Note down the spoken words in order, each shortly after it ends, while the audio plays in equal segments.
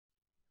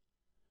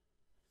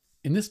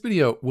In this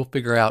video, we'll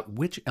figure out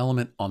which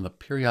element on the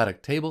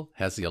periodic table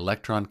has the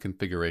electron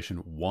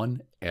configuration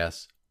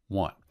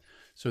 1s1.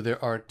 So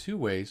there are two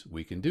ways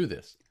we can do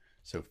this.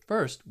 So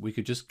first, we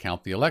could just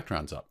count the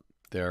electrons up.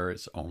 There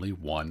is only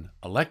one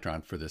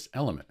electron for this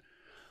element.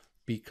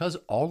 Because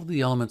all of the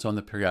elements on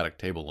the periodic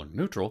table are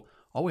neutral,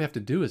 all we have to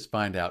do is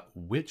find out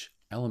which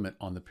element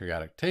on the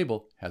periodic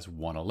table has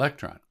one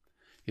electron.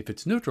 If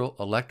it's neutral,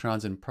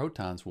 electrons and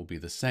protons will be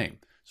the same.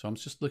 So I'm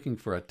just looking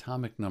for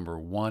atomic number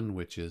 1,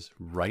 which is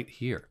right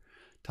here.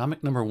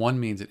 Atomic number 1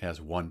 means it has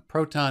one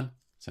proton.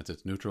 Since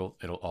it's neutral,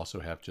 it'll also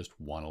have just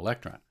one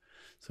electron.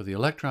 So the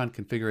electron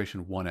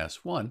configuration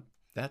 1s1,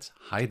 that's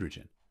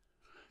hydrogen.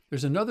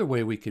 There's another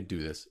way we could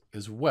do this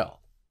as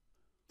well.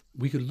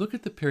 We could look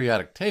at the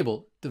periodic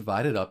table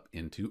divided up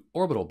into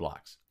orbital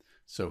blocks.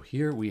 So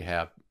here we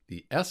have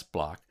the S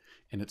block,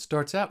 and it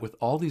starts out with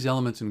all these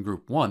elements in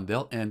group 1.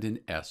 They'll end in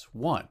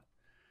S1.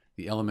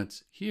 The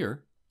elements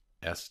here,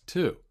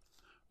 S2.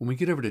 When we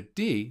get over to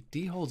D,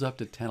 D holds up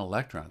to 10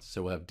 electrons.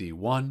 So we'll have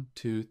D1,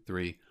 2,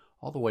 3,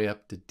 all the way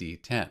up to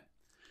D10.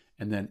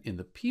 And then in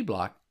the P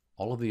block,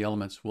 all of the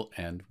elements will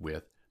end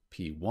with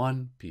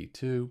P1,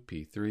 P2,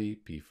 P3,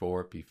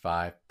 P4,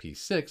 P5,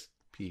 P6.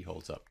 P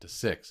holds up to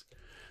 6.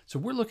 So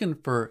we're looking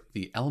for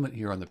the element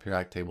here on the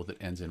periodic table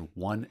that ends in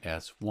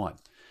 1s1.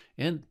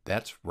 And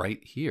that's right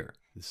here.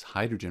 This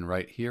hydrogen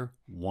right here,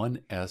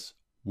 1s1.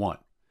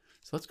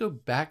 So let's go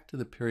back to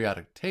the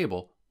periodic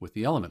table with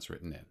the elements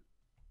written in.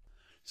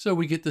 So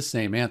we get the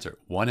same answer.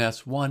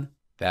 1s1,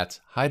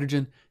 that's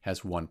hydrogen,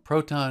 has one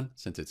proton.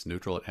 Since it's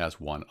neutral, it has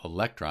one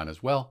electron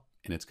as well,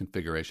 in its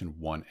configuration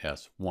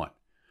 1s1.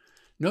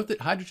 Note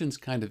that hydrogen's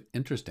kind of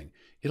interesting.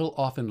 It'll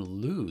often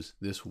lose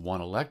this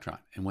one electron,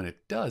 and when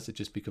it does, it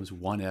just becomes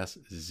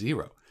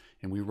 1s0.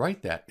 And we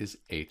write that as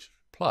H+.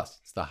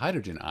 It's the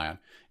hydrogen ion,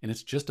 and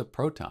it's just a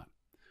proton.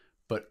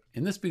 But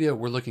in this video,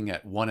 we're looking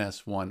at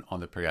 1s1 on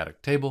the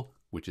periodic table,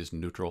 which is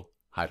neutral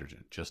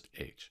hydrogen, just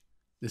H.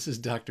 This is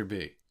Dr.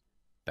 B.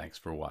 Thanks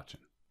for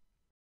watching.